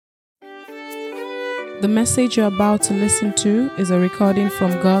The message you're about to listen to is a recording from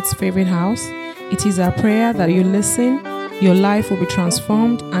God's favorite house. It is our prayer that you listen, your life will be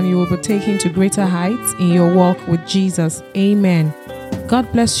transformed, and you will be taken to greater heights in your walk with Jesus. Amen.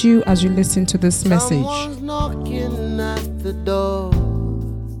 God bless you as you listen to this message. Someone's knocking at the door.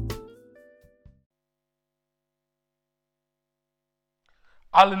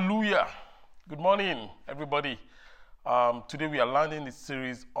 Hallelujah. Good morning, everybody. Today we are landing this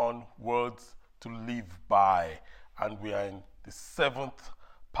series on words to live by, and we are in the 7th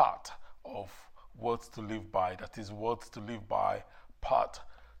part of words to live by. That is words to live by part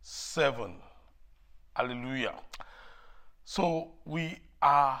 7. Hallelujah. So we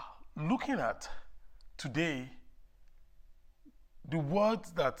are looking at today the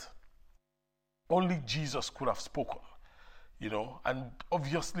words that only Jesus could have spoken. And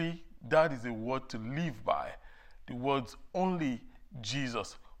obviously that is a word to live by. The words only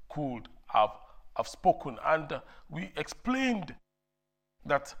Jesus could have spoken. And we explained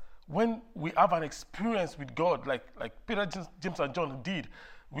that when we have an experience with God, like Peter, James, and John did,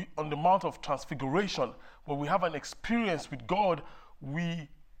 on the Mount of Transfiguration, when we have an experience with God, we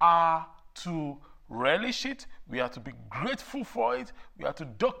are to relish it, we are to be grateful for it, we are to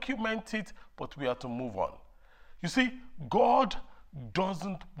document it, but we are to move on. You see, God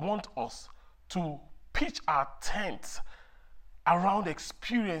doesn't want us to pitch our tents around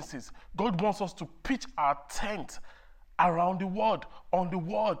experiences. God wants us to pitch our tent around the word, on the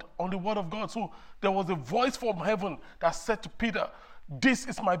word of God. So there was a voice from heaven that said to Peter, "This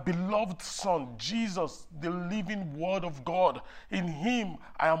is my beloved son, Jesus, the living word of God. In him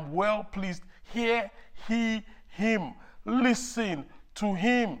I am well pleased. Hear ye him. Listen to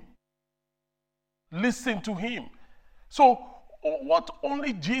him." Listen to him. So what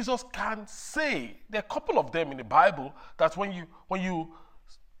only Jesus can say, there are a couple of them in the Bible that when you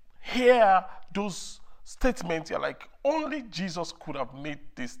hear those statements, you're like, only Jesus could have made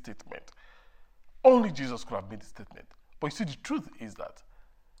this statement. Only Jesus could have made this statement. But you see, the truth is that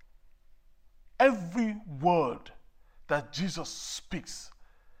every word that Jesus speaks,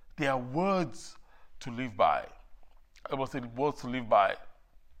 they are words to live by. I will say words to live by.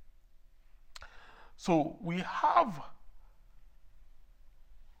 So we have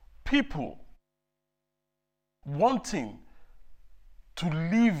people wanting to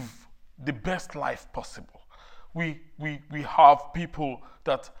live the best life possible. We have people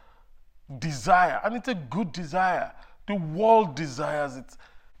that desire, and it's a good desire. The world desires it.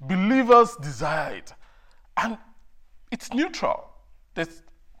 Believers desire it. And it's neutral. There's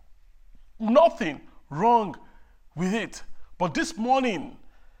nothing wrong with it. But this morning,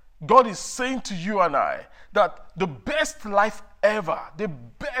 God is saying to you and I that the best life ever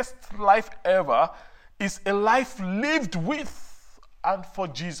is a life lived with and for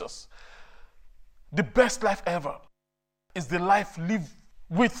Jesus. The best life ever is the life lived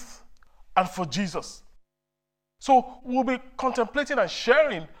with and for Jesus. So we'll be contemplating and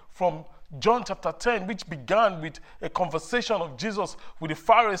sharing from John chapter 10, which began with a conversation of Jesus with the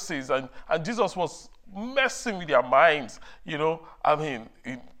Pharisees, and Jesus was messing with their minds.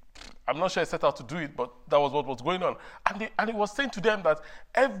 I'm not sure he set out to do it, but that was what was going on. And he was saying to them that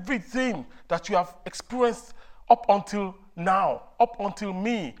everything that you have experienced up until now, up until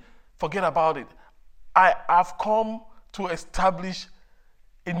me, forget about it. I have come to establish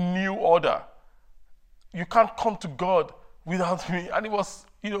a new order. You can't come to God without me. And he was,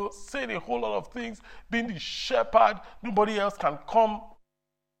 saying a whole lot of things, being the shepherd. Nobody else can come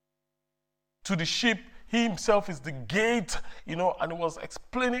to the sheep. He himself is the gate, and he was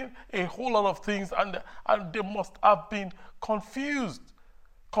explaining a whole lot of things, and they must have been confused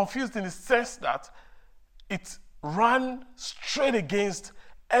in the sense that it ran straight against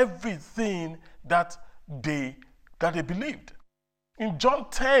everything that they believed. In John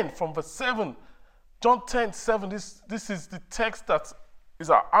 10 from verse 7, John 10:7, this is the text that is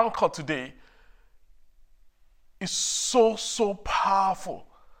our anchor today. It's so powerful.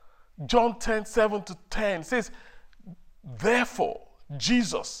 John 10:7-10 says, "Therefore,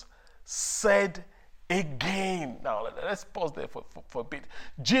 Jesus said again." Now, let's pause there for a bit.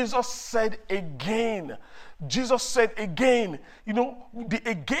 Jesus said again. Jesus said again. The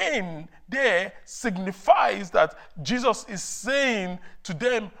again there signifies that Jesus is saying to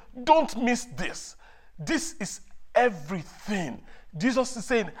them, don't miss this. This is everything. Jesus is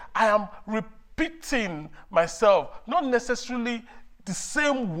saying, I am repeating myself, not necessarily the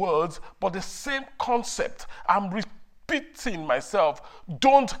same words, but the same concept. I'm repeating myself.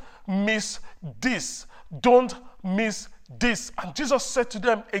 Don't miss this. Don't miss this. And Jesus said to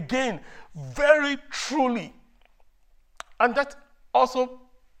them again, very truly. And that also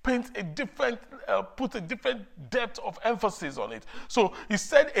paint a different, put a different depth of emphasis on it. So he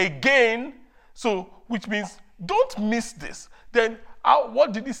said again, so which means don't miss this. Then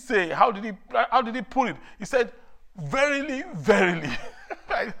what did he say? How did he put it? He said, verily, verily.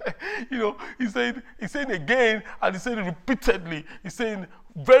 He's saying again, and he's saying it repeatedly. He's saying,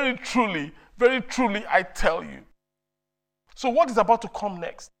 very truly, I tell you. So what is about to come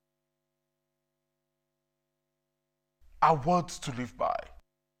next are words to live by.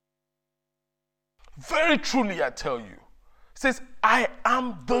 Very truly, I tell you. It says, I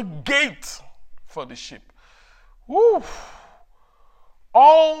am the gate for the sheep. Woo.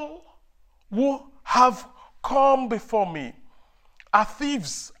 All who have come before me are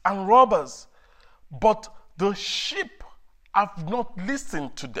thieves and robbers, but the sheep have not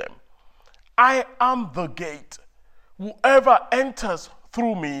listened to them. I am the gate. Whoever enters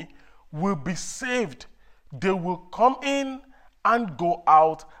through me will be saved. They will come in and go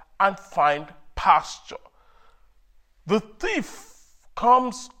out and find pasture. The thief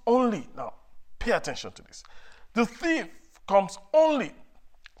comes only, now pay attention to this. The thief comes only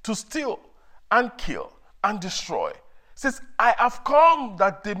to steal and kill and destroy. It says, I have come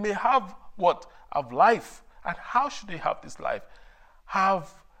that they may have what? Have life. And how should they have this life? Have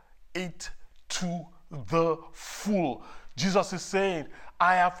it to the full. Jesus is saying,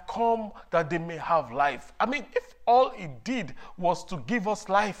 I have come that they may have life. I mean, if all he did was to give us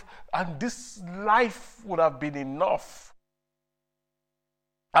life, and this life would have been enough.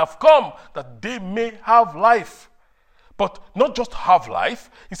 I've come that they may have life. But not just have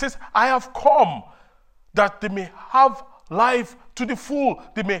life. He says, I have come that they may have life to the full.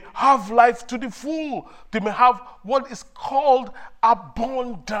 They may have life to the full. They may have what is called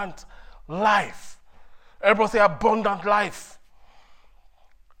abundant life. Everybody say abundant life.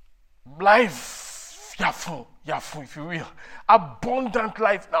 Life, yafu, if you will. Abundant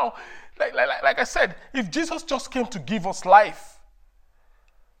life. Now, like I said, if Jesus just came to give us life,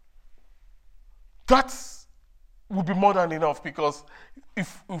 that would be more than enough, because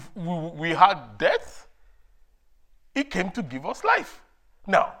if we had death, he came to give us life.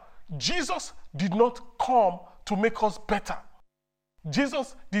 Now, Jesus did not come to make us better.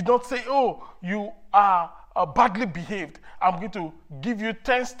 Jesus did not say, oh, you are badly behaved. I'm going to give you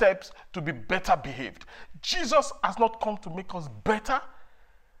 10 steps to be better behaved. Jesus has not come to make us better.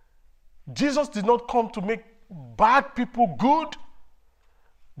 Jesus did not come to make bad people good.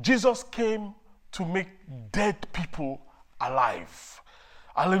 Jesus came to make dead people alive.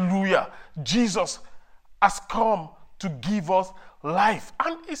 Hallelujah. Jesus has come to give us life.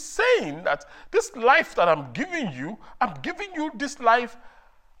 And he's saying that this life that I'm giving you this life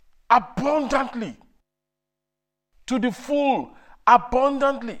abundantly. To the full.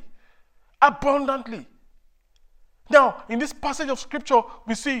 Abundantly. Abundantly. Now, in this passage of scripture,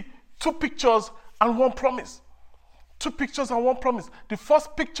 we see two pictures and one promise. Two pictures and one promise. The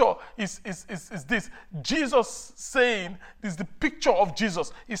first picture is this. Jesus saying, this is the picture of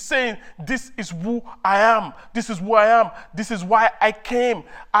Jesus. He's saying, this is who I am. This is who I am. This is why I came.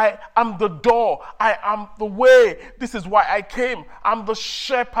 I am the door. I am the way. This is why I came. I'm the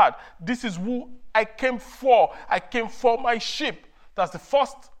shepherd. This is who I came for. I came for my sheep. That's the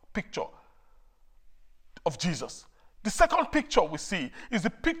first picture of Jesus. The second picture we see is the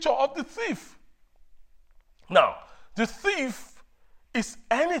picture of the thief. Now, the thief is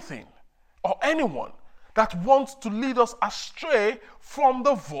anything or anyone that wants to lead us astray from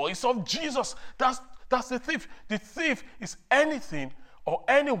the voice of Jesus. That's the thief. The thief is anything or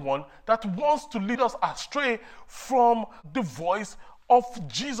anyone that wants to lead us astray from the voice of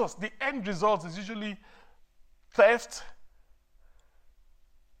Jesus. The end result is usually theft,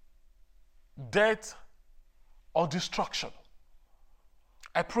 death, or destruction.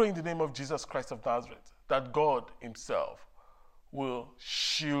 I pray in the name of Jesus Christ of Nazareth that God himself will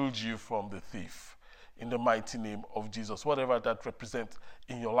shield you from the thief in the mighty name of Jesus, whatever that represents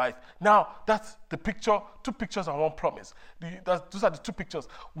in your life. Now, that's the picture, two pictures and one promise. Those are the two pictures.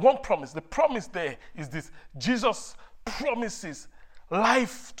 One promise. The promise there is this. Jesus promises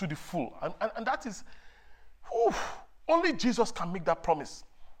life to the full. And that is, only Jesus can make that promise.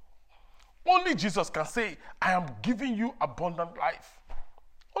 Only Jesus can say, I am giving you abundant life.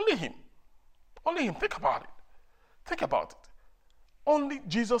 Only him. Only him. Think about it. Think about it. Only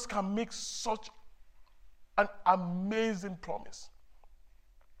Jesus can make such an amazing promise.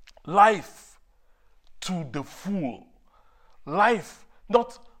 Life to the full. Life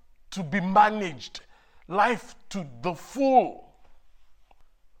not to be managed. Life to the full.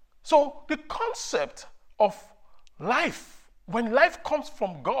 So the concept of life, when life comes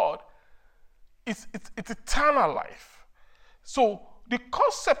from God, it's eternal life. So the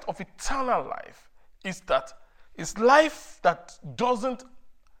concept of eternal life is that it's life that doesn't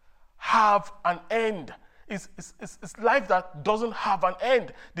have an end. It's life that doesn't have an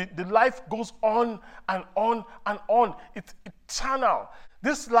end. The life goes on and on and on. It's eternal.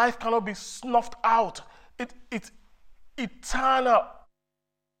 This life cannot be snuffed out. It's eternal,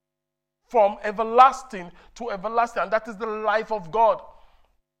 from everlasting to everlasting, and that is the life of God.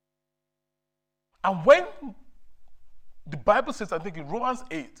 And when the Bible says, I think in Romans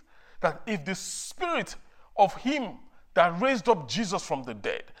 8, that if the spirit of him that raised up Jesus from the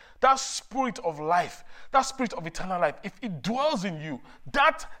dead, that spirit of life, that spirit of eternal life, if it dwells in you,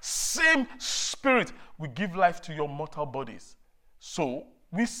 that same spirit will give life to your mortal bodies. So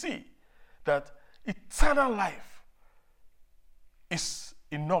we see that eternal life is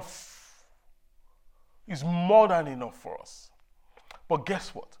enough, is more than enough for us. But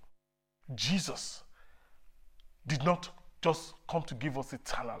guess what? Jesus did not just come to give us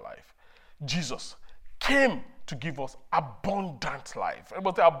eternal life. Jesus came to give us abundant life.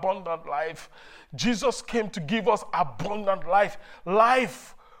 Everybody say abundant life. Jesus came to give us abundant life.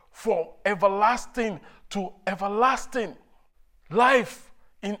 Life from everlasting to everlasting. Life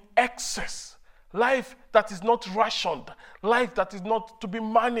in excess. Life that is not rationed. Life that is not to be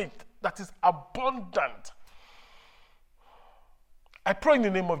managed. That is abundant. I pray in the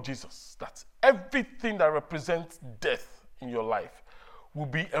name of Jesus that everything that represents death in your life will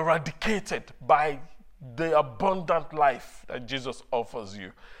be eradicated by the abundant life that Jesus offers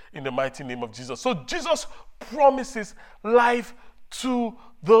you in the mighty name of Jesus. So Jesus promises life to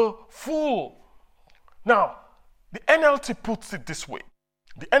the full. Now, the NLT puts it this way.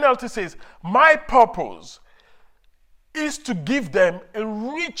 The NLT says, my purpose is to give them a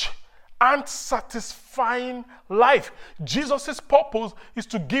rich and satisfying life. Jesus' purpose is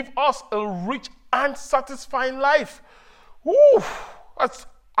to give us a rich and satisfying life. Woo, that's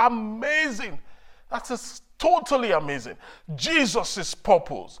amazing. That is totally amazing. Jesus'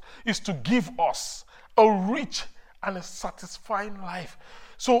 purpose is to give us a rich and a satisfying life.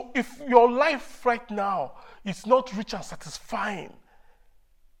 So if your life right now is not rich and satisfying,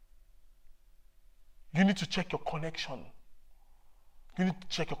 you need to check your connection. You need to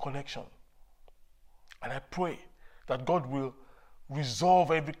check your connection. And I pray that God will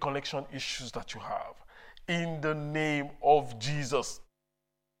resolve every connection issues that you have in the name of Jesus.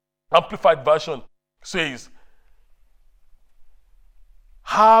 Amplified Version says,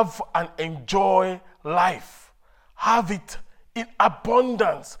 have and enjoy life. Have it in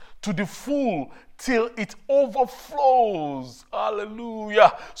abundance to the full till it overflows.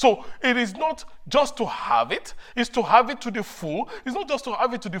 Hallelujah. So it is not just to have it, it's to have it to the full. It's not just to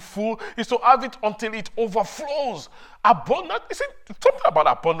have it to the full, it's to have it until it overflows. Abundant, you see, something about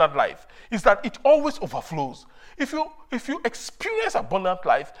abundant life is that it always overflows. If you experience abundant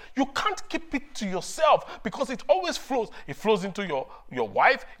life, you can't keep it to yourself because it always flows. It flows into your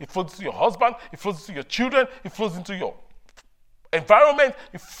wife, it flows into your husband, it flows into your children, it flows into your environment.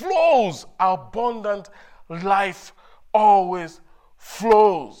 It flows. Abundant life always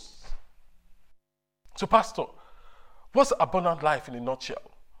flows. So, Pastor, what's abundant life in a nutshell?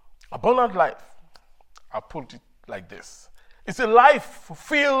 Abundant life, I'll put it like this. It's a life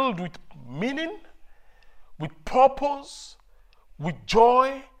filled with meaning, with purpose, with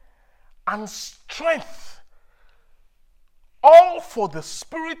joy and strength, all for the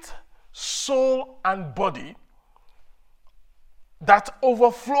spirit, soul, and body that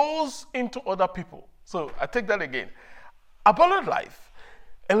overflows into other people. So I take that again. Abundant life,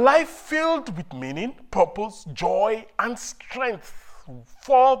 a life filled with meaning, purpose, joy, and strength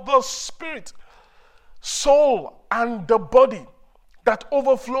for the spirit, soul, and the body that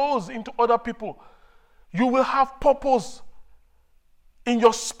overflows into other people. You will have purpose in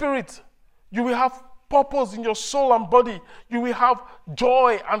your spirit. You will have purpose in your soul and body. You will have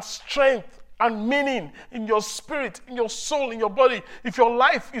joy and strength and meaning in your spirit, in your soul, in your body. If your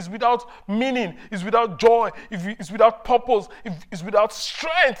life is without meaning, is without joy, if it's without purpose, if it's without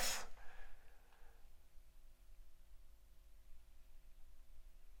strength,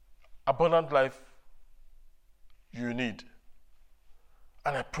 abundant life you need.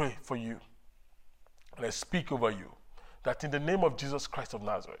 And I pray for you, and I speak over you, that in the name of Jesus Christ of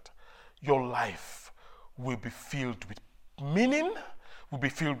Nazareth, your life will be filled with meaning, will be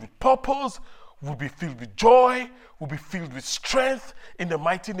filled with purpose, will be filled with joy, will be filled with strength in the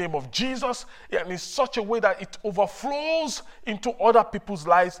mighty name of Jesus, and in such a way that it overflows into other people's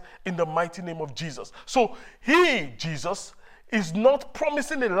lives in the mighty name of Jesus. So he, Jesus, is not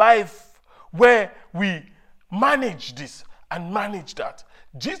promising a life where we manage this and manage that.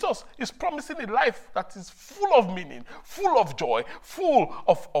 Jesus is promising a life that is full of meaning, full of joy, full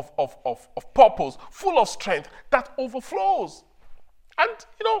of purpose, full of strength that overflows. And,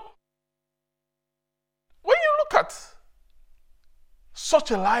 when you look at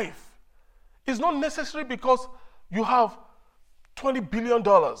such a life, it's not necessary because you have $20 billion.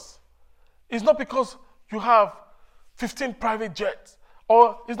 It's not because you have 15 private jets,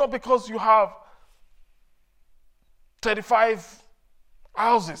 or it's not because you have 35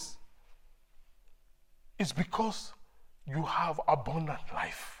 houses. It's because you have abundant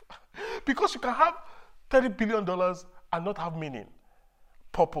life. Because you can have $30 billion and not have meaning,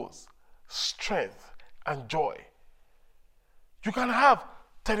 purpose, strength, and joy. You can have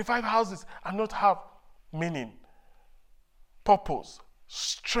 35 houses and not have meaning, purpose,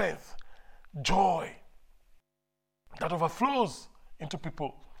 strength, joy that overflows into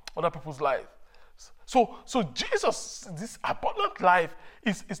other people's lives. So Jesus, this abundant life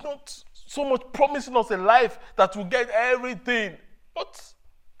is not so much promising us a life that will get everything. But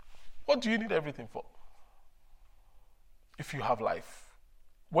what do you need everything for? If you have life.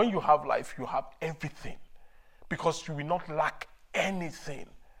 When you have life, you have everything. Because you will not lack anything.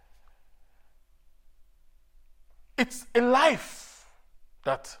 It's a life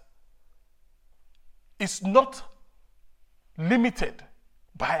that is not limited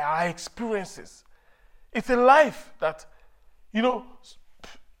by our experiences. It's a life that,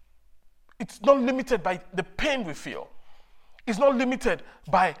 it's not limited by the pain we feel. It's not limited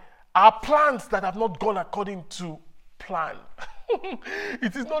by our plans that have not gone according to plan.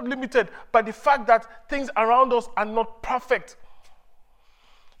 It is not limited by the fact that things around us are not perfect.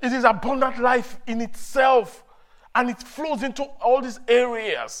 It is abundant life in itself, and it flows into all these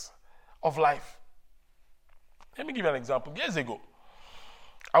areas of life. Let me give you an example. Years ago,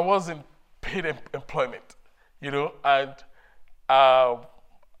 I was in paid employment, and I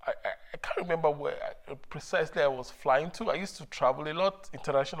can't remember where precisely I was flying to. I used to travel a lot,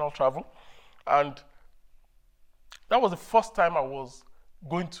 international travel, and that was the first time I was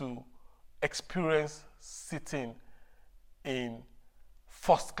going to experience sitting in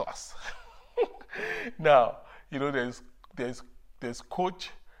first class. Now, there's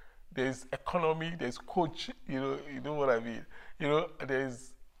coach, there's economy, there's coach, you know what I mean.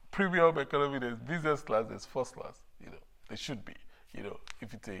 There's premium economy, there's business class, there's first class. There should be,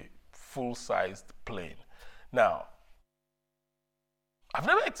 if it's a full-sized plane. Now, I've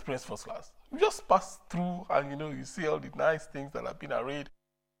never experienced first class. You just pass through and, you see all the nice things that have been arrayed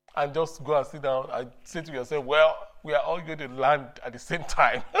and just go and sit down and say to yourself, well, we are all going to land at the same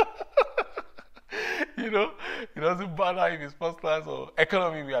time. It doesn't matter if it's first class or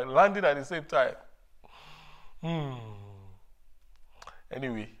economy, we are landing at the same time.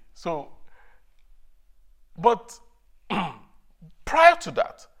 Anyway, but prior to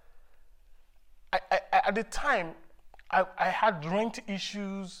that, I at the time, I had rent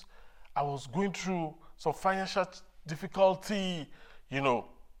issues. I was going through some financial difficulty,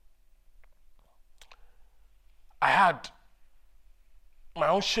 I had my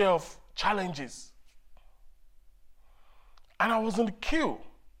own share of challenges. And I was in the queue.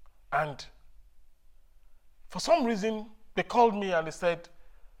 And for some reason, they called me and they said,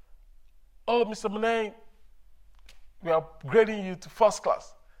 oh, Mr. Monet, we are upgrading you to first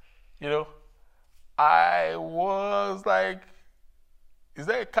class. I was like, is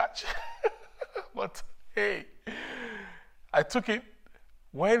there a catch? But hey, I took it,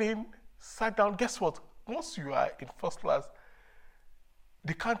 went in, sat down. Guess what? Once you are in first class,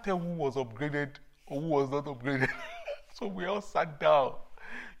 they can't tell who was upgraded or who was not upgraded. So we all sat down,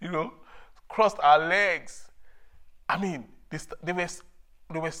 crossed our legs. I mean, they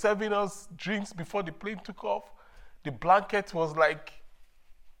were serving us drinks before the plane took off. The blanket was like,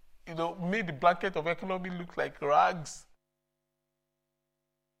 made the blanket of economy look like rags.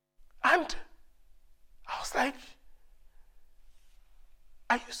 And I was like,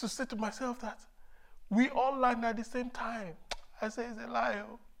 I used to say to myself that we all land at the same time. I say it's a lie.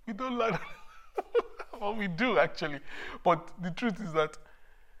 We don't land. Well, we do actually. But the truth is that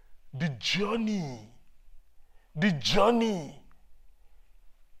the journey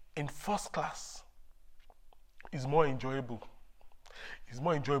in first class is more enjoyable. It's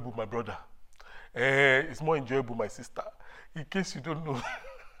more enjoyable, my brother. It's more enjoyable, my sister. In case you don't know.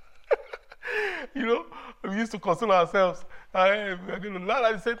 We used to console ourselves. We are going to land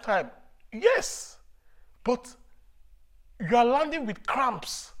at the same time. Yes, but you are landing with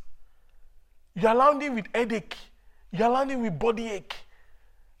cramps. You are landing with headache. You are landing with body ache.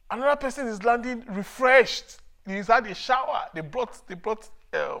 Another person is landing refreshed. He's had a shower. They brought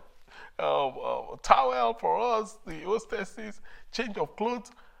towel for us, the hostesses, change of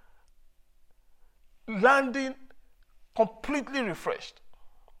clothes. Landing completely refreshed.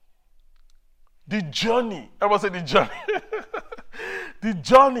 The journey, I must say the journey, the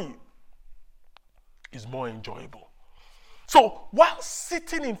journey is more enjoyable. So while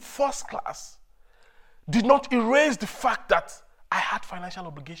sitting in first class did not erase the fact that I had financial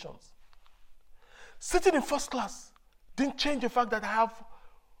obligations. Sitting in first class didn't change the fact that I have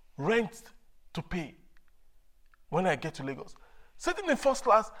rent to pay when I get to Lagos. Sitting in first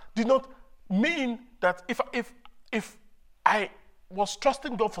class did not mean that if I was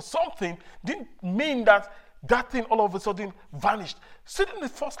trusting God for something, didn't mean that that thing all of a sudden vanished. Sitting in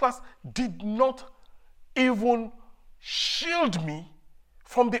first class did not even shield me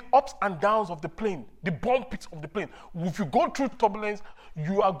from the ups and downs of the plane, the bumps of the plane. If you go through turbulence,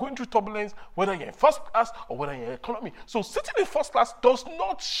 you are going through turbulence whether you're in first class or whether you're in economy. So sitting in first class does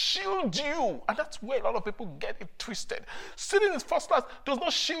not shield you. And that's where a lot of people get it twisted. Sitting in first class does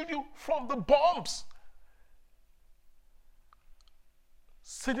not shield you from the bumps.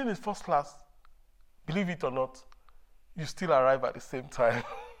 Sitting in first class, believe it or not, you still arrive at the same time.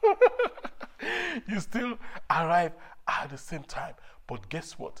 You still arrive at the same time. But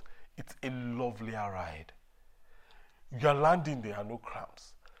guess what? It's a lovelier ride. You're landing, there are no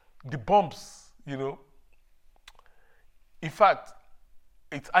cramps. The bumps, in fact,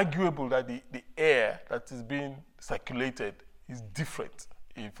 it's arguable that the air that is being circulated is different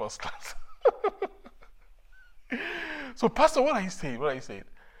in first class. So, Pastor, what are you saying? What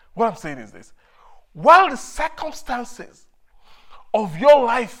I'm saying is this. While the circumstances of your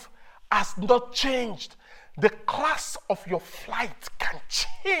life has not changed, the class of your flight can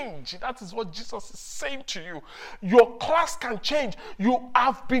change. That is what Jesus is saying to you. Your class can change. You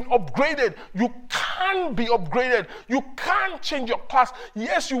have been upgraded. You can be upgraded. You can change your class.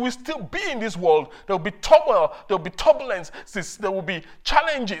 Yes, you will still be in this world. There will be turmoil. There will be turbulence. There will be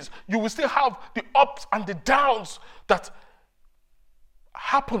challenges. You will still have the ups and the downs that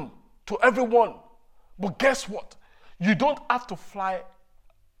happen to everyone. But guess what? You don't have to fly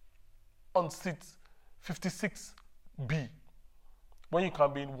on seat 56B when you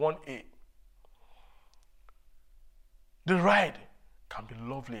can be in 1A. The ride can be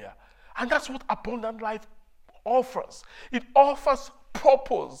lovelier. And that's what abundant life offers. It offers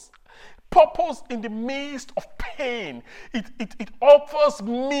purpose. Purpose in the midst of pain. It offers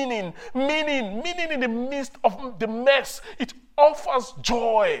meaning in the midst of the mess. It offers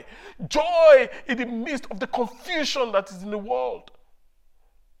joy in the midst of the confusion that is in the world.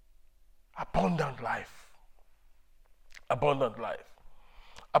 Abundant life. Abundant life.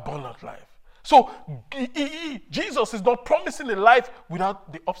 Abundant life. So Jesus is not promising a life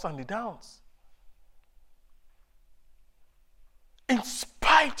without the ups and the downs. In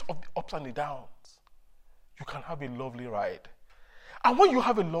spite of the ups and the downs, you can have a lovely ride. And when you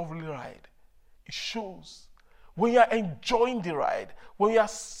have a lovely ride, it shows. When you are enjoying the ride, when you are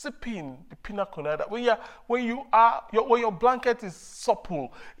sipping the pina colada, when your blanket is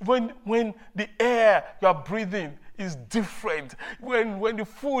supple, when the air you are breathing is different, when the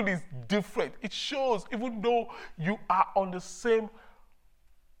food is different, it shows. Even though you are on the same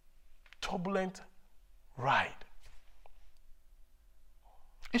turbulent ride,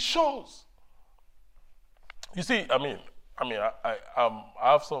 it shows. You see, I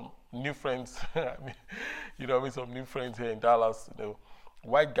have some new friends. Some new friends here in Dallas.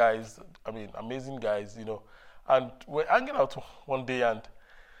 White guys. Amazing guys. And we're hanging out one day, and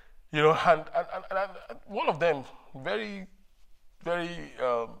and one of them, very, very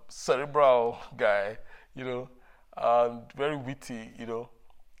cerebral guy, and very witty,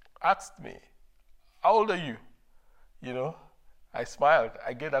 asked me, "How old are you?" I smiled.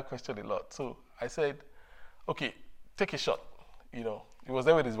 I get that question a lot. So I said, "Okay, take a shot." He was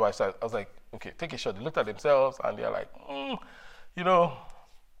there with his wife. So I was like, "Okay, take a shot." They looked at themselves and they're like,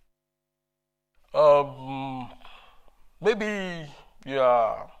 maybe you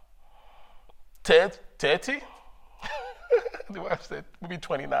are 30. The wife said, maybe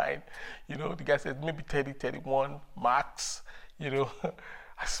 29. The guy said, maybe 30, 31, max.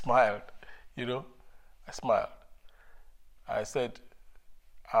 I smiled. I smiled. I said,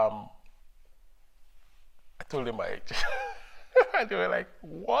 I told them my age. And they were like,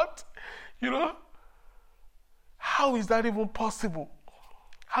 "What? How is that even possible?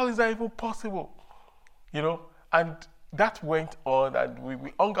 How is that even possible?" And that went on, and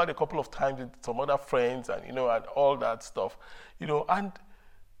we hung out a couple of times with some other friends, and and all that stuff, and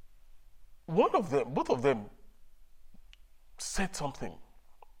both of them said something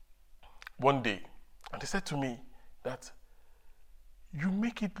one day, and they said to me that, you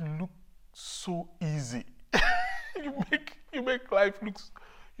make it look so easy. you make life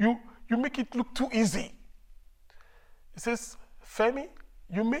you make it look too easy. It says, Femi,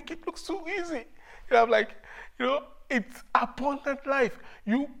 you make it look so easy. I'm like, it's abundant life.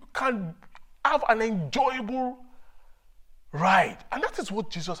 You can have an enjoyable ride. And that is what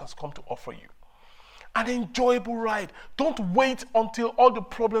Jesus has come to offer you. An enjoyable ride. Don't wait until all the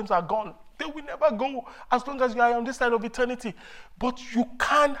problems are gone. They will never go as long as you are on this side of eternity. But you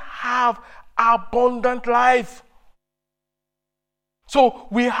can have abundant life. So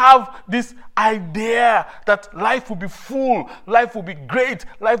we have this idea that life will be full, life will be great,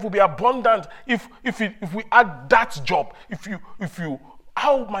 life will be abundant if we add that job.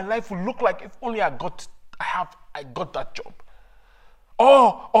 How my life will look like if only I got that job.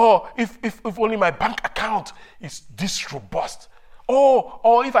 Or if only my bank account is this robust.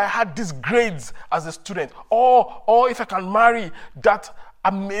 Or if I had these grades as a student. Or if I can marry that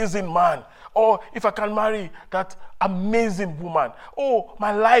amazing man. Or if I can marry that amazing woman. Oh,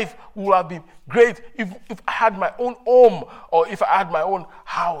 my life would have been great if I had my own home, or if I had my own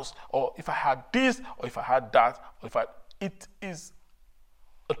house, or if I had this, or if I had that, it is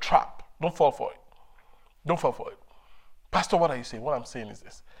a trap. Don't fall for it. Don't fall for it. Pastor, what are you saying? What I'm saying is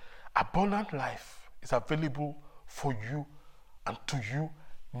this. Abundant life is available for you and to you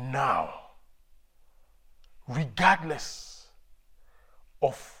now, regardless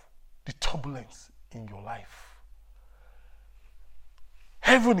of the turbulence in your life.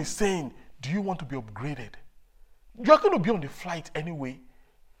 Heaven is saying, do you want to be upgraded? You're going to be on the flight anyway.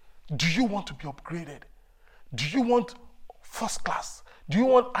 Do you want to be upgraded? Do you want first class? Do you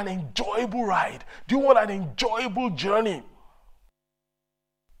want an enjoyable ride? Do you want an enjoyable journey?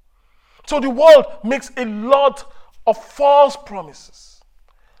 So the world makes a lot of false promises.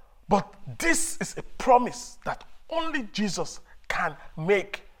 But this is a promise that only Jesus can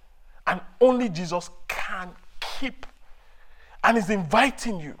make. And only Jesus can keep. And he's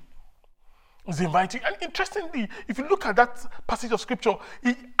inviting you. He's inviting you. And interestingly, if you look at that passage of scripture,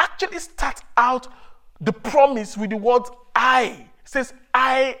 he actually starts out the promise with the word I. It says,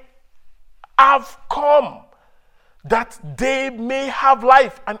 I have come that they may have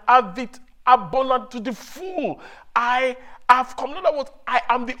life and have it abundant to the full. I have come. In other words, I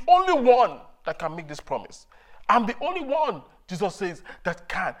am the only one that can make this promise. I'm the only one, Jesus says, that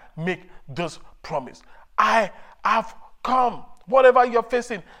can make this promise. I have come. Whatever you're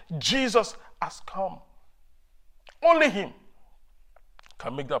facing, Jesus has come. Only him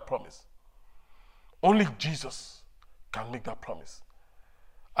can make that promise. Only Jesus can make that promise.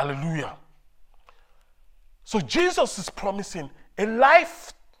 Hallelujah. So Jesus is promising a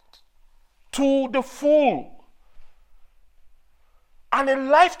life to the full. And a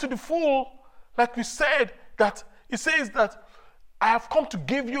life to the full, like we said, that it says that I have come to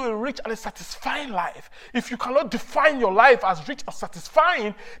give you a rich and a satisfying life. If you cannot define your life as rich and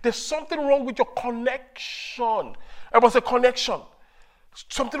satisfying, there's something wrong with your connection. Everyone say connection.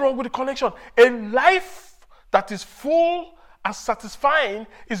 Something wrong with the connection. A life that is full and satisfying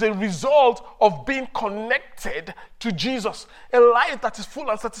is a result of being connected to Jesus. A life that is full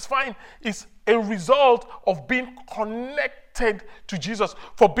and satisfying is a result of being connected to Jesus,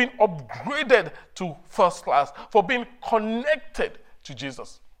 for being upgraded to first class, for being connected to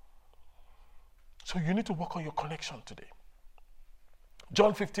Jesus. So you need to work on your connection today.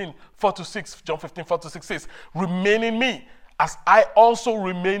 John 15, 4-6 says, remain in me as I also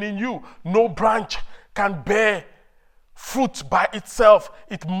remain in you. No branch can bear fruit by itself.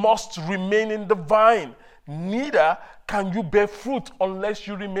 It must remain in the vine. Neither can you bear fruit unless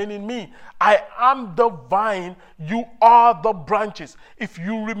you remain in me. I am the vine, you are the branches. If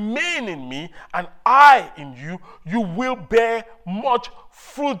you remain in me and I in you, you will bear much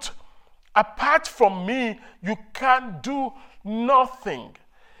fruit. Apart from me, you can do nothing.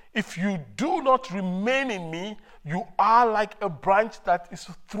 If you do not remain in me, you are like a branch that is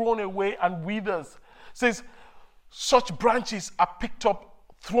thrown away and withers. It says, such branches are picked up,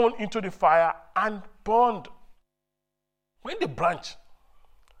 thrown into the fire, and burned. When the branch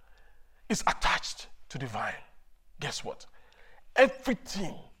is attached to the vine, guess what?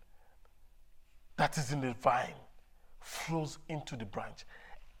 Everything that is in the vine flows into the branch.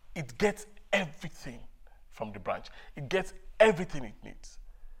 It gets everything from the branch. It gets everything it needs.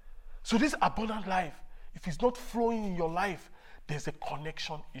 So this abundant life, if it's not flowing in your life, there's a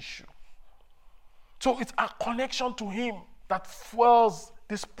connection issue. So it's a connection to him that fuels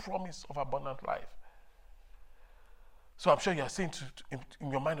this promise of abundant life. So I'm sure you're saying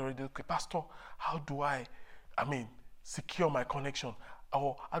in your mind already, okay, Pastor, how do I secure my connection?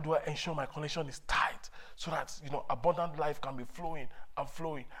 Or how do I ensure my connection is tight? tight so that, abundant life can be flowing and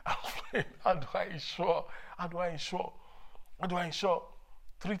flowing and flowing. How do I ensure? How do I ensure? How do I ensure?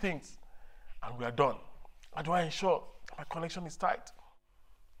 3 things, and we are done. How do I ensure my connection is tight?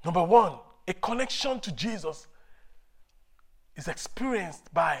 Number 1, a connection to Jesus is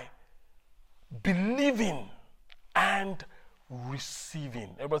experienced by believing and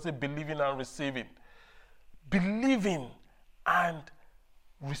receiving. Everybody say believing and receiving. Believing and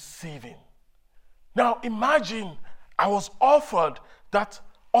receiving. Now imagine I was offered that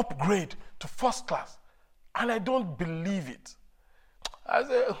upgrade to first class and I don't believe it. I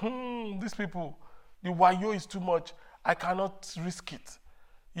say, these people, the wayo is too much. I cannot risk it.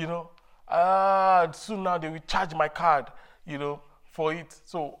 Soon now they will charge my card, for it.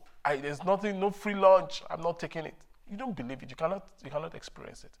 So there's nothing, no free lunch. I'm not taking it. You don't believe it. You cannot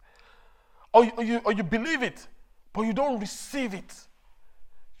experience it. Or you believe it, but you don't receive it.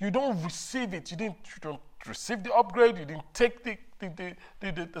 You don't receive it. You don't receive the upgrade. You didn't take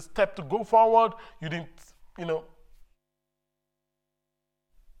the step to go forward. You didn't, you're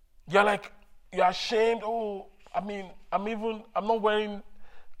ashamed. Oh, I'm not wearing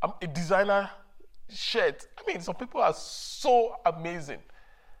a designer shirt. Some people are so amazing.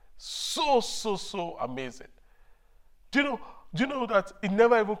 So amazing. Do you know that it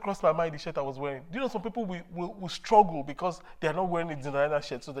never even crossed my mind the shirt I was wearing? Do you know some people will struggle because they are not wearing a designer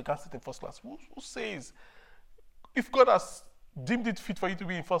shirt so they can't sit in first class? Who says if God has deemed it fit for you to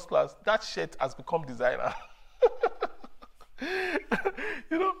be in first class, that shirt has become designer?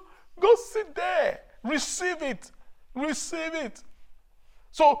 Go sit there. Receive it. Receive it.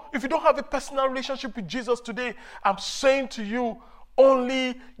 So if you don't have a personal relationship with Jesus today, I'm saying to you,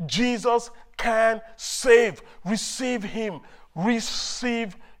 only Jesus can save. Receive him.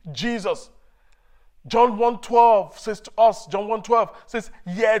 Receive Jesus. John 1:12 says to us, John 1:12 says,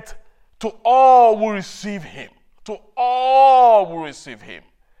 yet to all will receive him. To all will receive him.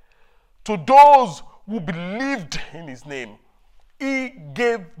 To those who believed in his name, he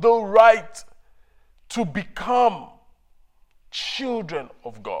gave the right to become children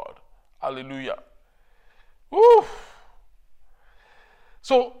of God. Hallelujah. Woo.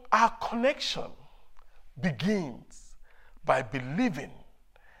 So our connection begins by believing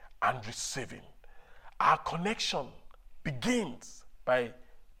and receiving. Our connection begins by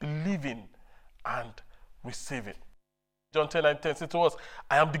believing and receiving. John 10:10 says to us,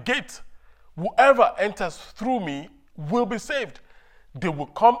 I am the gate. Whoever enters through me will be saved. They will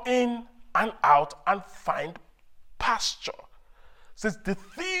come in and out and find pasture. It says the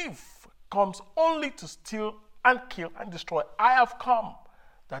thief comes only to steal and kill and destroy. I have come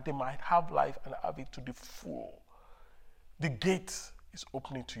that they might have life and have it to the full. The gate is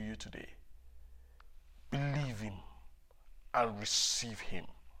opening to you today. Believe him and receive him.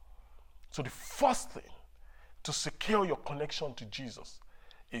 So the first thing to secure your connection to Jesus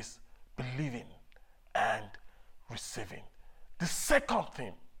is believing and receiving. The second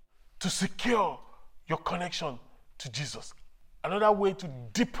thing to secure your connection to Jesus, another way to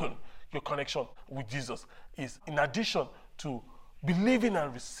deepen your connection with Jesus is, in addition to believing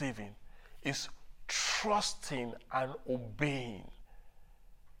and receiving, is trusting and obeying.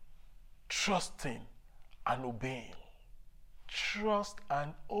 Trusting and obeying. Trust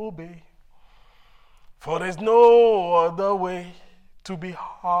and obey. For there's no other way to be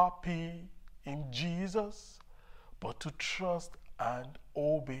happy in Jesus but to trust and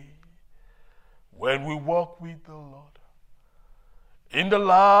obey. When we walk with the Lord in the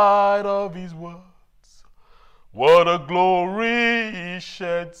light of his words, what a glory he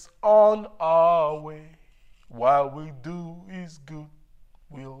sheds on our way. While we do his good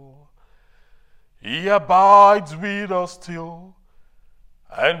will, he abides with us still,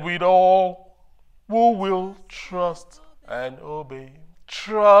 and with all who will trust and obey.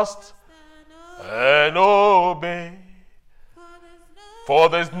 Trust and obey. For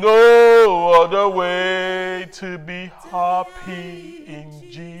there's no other way to be happy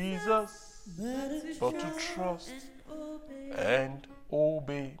in Jesus but to trust and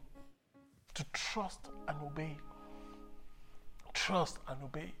obey. To trust and obey. Trust and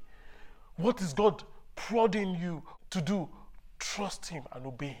obey. What is God prodding you to do? Trust him and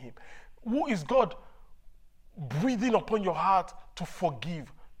obey him. Who is God breathing upon your heart to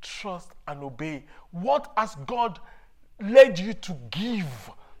forgive? Trust and obey. What has God led you to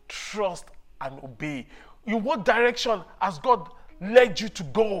give? Trust and obey. In what direction has God led you to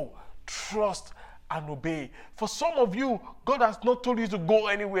go? Trust and obey. For some of you, God has not told you to go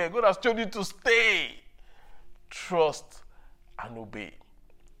anywhere. God has told you to stay. Trust and obey.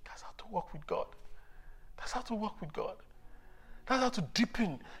 That's how to walk with God. That's how to walk with God. That's how to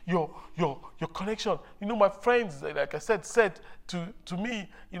deepen your connection. You know, my friends, like I said to me,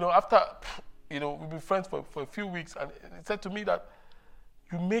 you know, after, you know, we've been friends for a few weeks, and it said to me that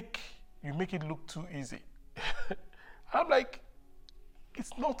you make it look too easy. I'm like,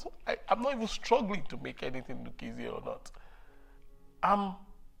 it's not, I'm not even struggling to make anything look easy or not. I'm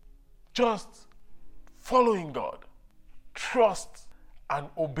just following God. Trust and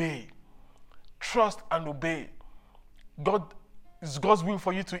obey. Trust and obey. It's God's will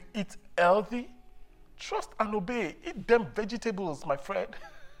for you to eat healthy. Trust and obey. Eat them vegetables, my friend.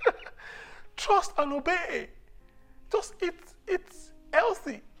 Trust and obey. Just eat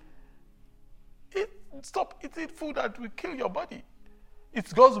healthy. Stop eating food that will kill your body.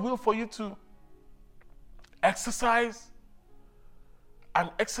 It's God's will for you to exercise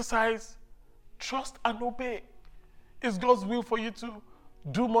and exercise. Trust and obey. It's God's will for you to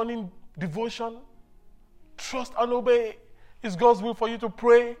do morning devotion. Trust and obey. It's God's will for you to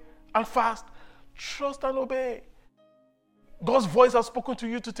pray and fast. Trust and obey. God's voice has spoken to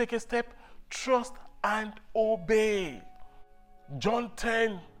you to take a step. Trust and obey. John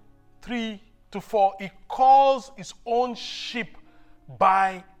 10:3-4. He calls his own sheep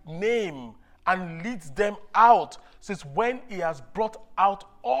by name and leads them out. Since when he has brought out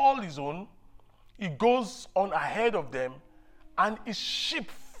all his own, he goes on ahead of them, and his sheep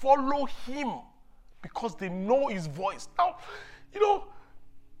follow him because they know his voice. Now, you know,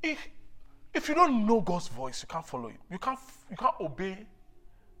 if you don't know God's voice, you can't follow it. You can't obey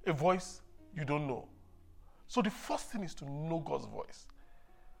a voice you don't know. So the first thing is to know God's voice.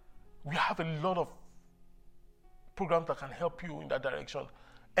 We have a lot of programs that can help you in that direction.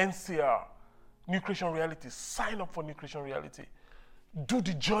 NCR, New Creation Reality. Sign up for New Creation Reality. Do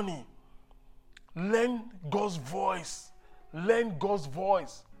the journey. Learn God's voice. Learn God's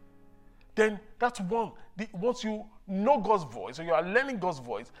voice. Then that's one. Once you know God's voice, or you are learning God's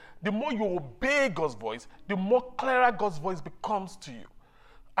voice, the more you obey God's voice, the more clearer God's voice becomes to you.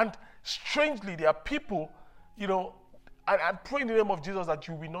 And strangely, there are people, you know, I pray in the name of Jesus that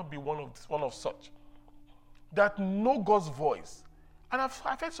you will not be one of such, that know God's voice. And I've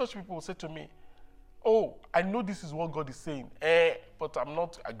heard such people say to me, oh, I know this is what God is saying, but I'm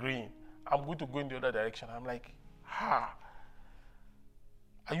not agreeing. I'm going to go in the other direction. I'm like, are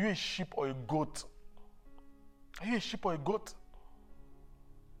you a sheep or a goat? Are you a sheep or a goat?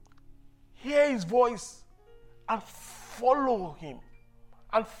 Hear his voice and follow him.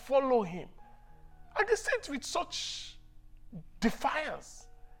 And follow him. And they say it with such defiance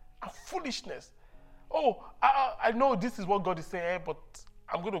and foolishness. Oh, I know this is what God is saying, but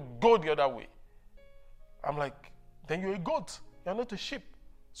I'm going to go the other way. I'm like, then you're a goat. You're not a sheep.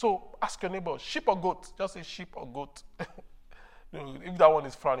 So ask your neighbor, sheep or goat? Just say sheep or goat. If that one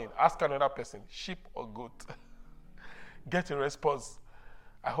is frowning, ask another person, sheep or goat? Get a response.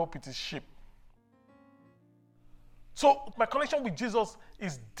 I hope it is sheep. So my connection with Jesus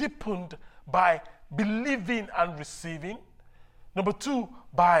is deepened by believing and receiving. Number 2,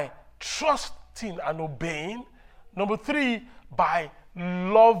 by trusting and obeying. Number 3, by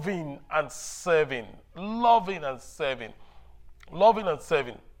loving and serving. Loving and serving. Loving and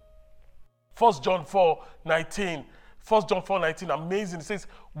serving. 1 John 4:19. 1 John 4:19, amazing. It says,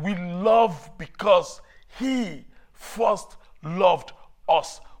 we love because he first loved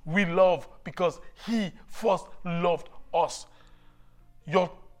us. We love because he first loved us. Your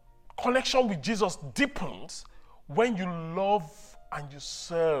connection with Jesus deepens when you love and you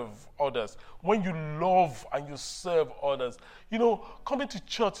serve others. When you love and you serve others. You know, coming to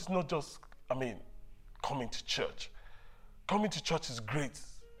church is not just, coming to church. Coming to church is great.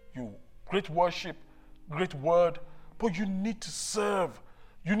 Great worship, great word, but you need to serve.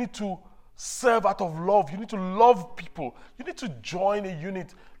 You need to serve out of love. You need to love people. You need to join a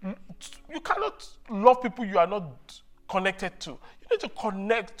unit. You cannot love people you are not connected to. You need to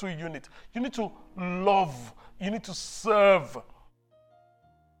connect to a unit. You need to love. You need to serve.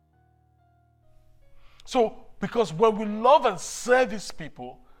 So, because when we love and serve these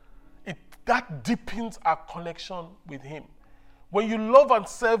people, that deepens our connection with him. When you love and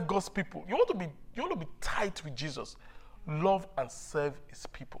serve God's people, you want to be tight with Jesus. Love and serve his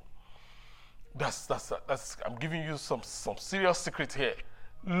people. That's I'm giving you some serious secret here.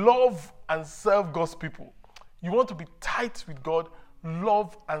 Love and serve God's people. You want to be tight with God.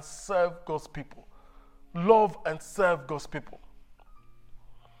 Love and serve God's people. Love and serve God's people.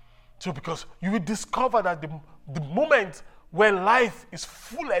 So because you will discover that the moment where life is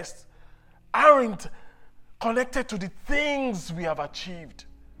fullest aren't connected to the things we have achieved.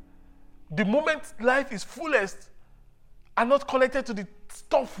 The moment life is fullest are not connected to the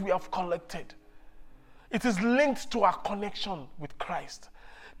stuff we have collected. It is linked to our connection with Christ.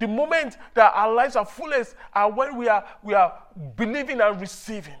 The moment that our lives are fullest are when we are believing and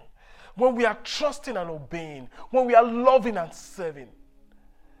receiving, when we are trusting and obeying, when we are loving and serving,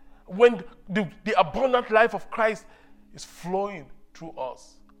 when the abundant life of Christ is flowing through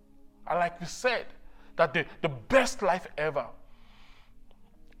us. And like we said, that the best life ever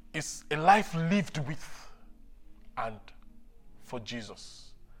is a life lived with and for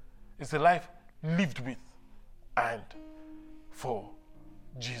Jesus. It's a life lived with and for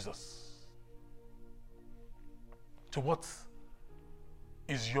Jesus. So what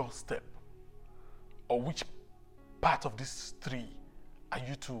is your step? Or which part of these three are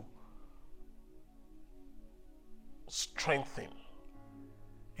you to strengthen?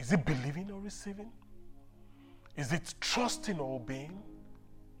 Is it believing or receiving? Is it trusting or obeying?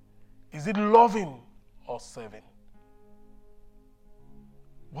 Is it loving or serving?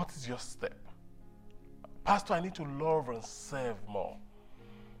 What is your step? Pastor, I need to love and serve more.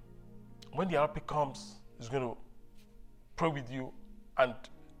 When the RP comes, he's going to pray with you and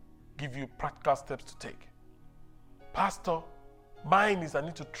give you practical steps to take. Pastor, mine is I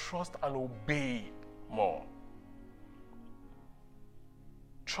need to trust and obey more.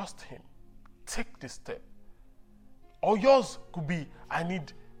 Trust him. Take this step. Or yours could be, I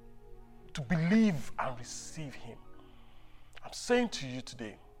need to believe and receive him. I'm saying to you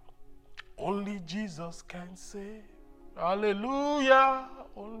today, only Jesus can save. Hallelujah.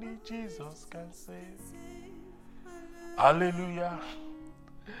 Only Jesus can save. Hallelujah.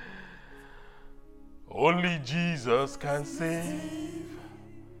 Only Jesus can save.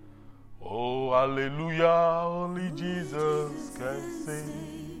 Oh, hallelujah. Only Jesus can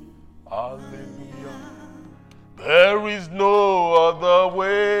save. Hallelujah. There is no other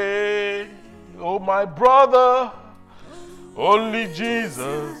way. Oh, my brother. Only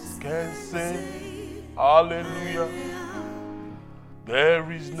Jesus can save. Hallelujah.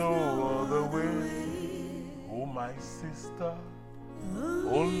 There is no other way. Oh, my sister.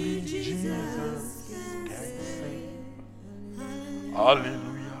 Only Jesus can save.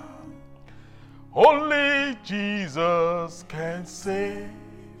 Hallelujah. Only Jesus can save.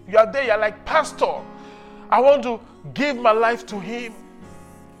 You are there, you are like, Pastor, I want to give my life to him.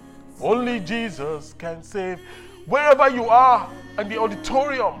 Only Jesus can save. Wherever you are in the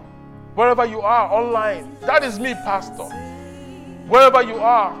auditorium, wherever you are online, that is me, Pastor. Wherever you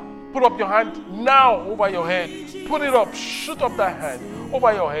are, put up your hand now over your head. Put it up, shoot up that hand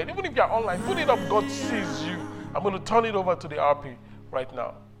over your head. Even if you're online, put it up, God sees you. I'm going to turn it over to the RP right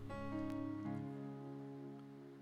now.